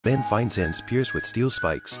Man finds hands pierced with steel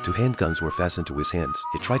spikes. Two handguns were fastened to his hands.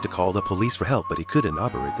 He tried to call the police for help, but he couldn't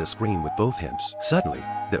operate the screen with both hands. Suddenly,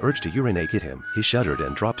 the urge to urinate hit him. He shuddered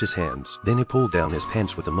and dropped his hands. Then he pulled down his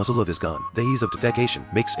pants with the muzzle of his gun. The ease of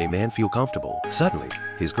defecation makes a man feel comfortable. Suddenly,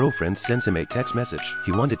 his girlfriend sends him a text message.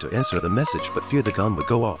 He wanted to answer the message but feared the gun would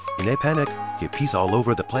go off. In a panic, he pees all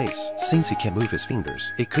over the place. Since he can't move his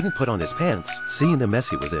fingers, he couldn't put on his pants. Seeing the mess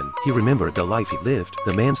he was in, he remembered the life he lived,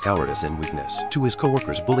 the man's cowardice and weakness. To his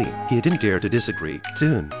coworkers' bullying, he didn't dare to disagree.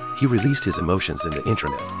 Soon, he released his emotions in the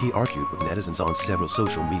internet. He argued with netizens on several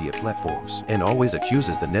social media platforms and always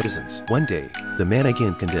accuses the netizens. One day, the man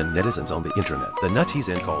again condemned netizens on the internet. The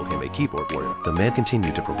netizen called him a keyboard warrior. The man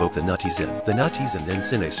continued to provoke the netizen. The netizen then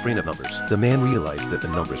sent a string of numbers. The man realized that the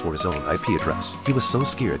numbers were his own IP address. He was so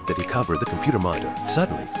scared that he covered the computer monitor.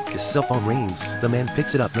 Suddenly, his cell phone rings. The man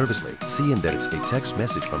picks it up nervously, seeing that it's a text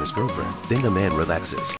message from his girlfriend. Then the man relaxes.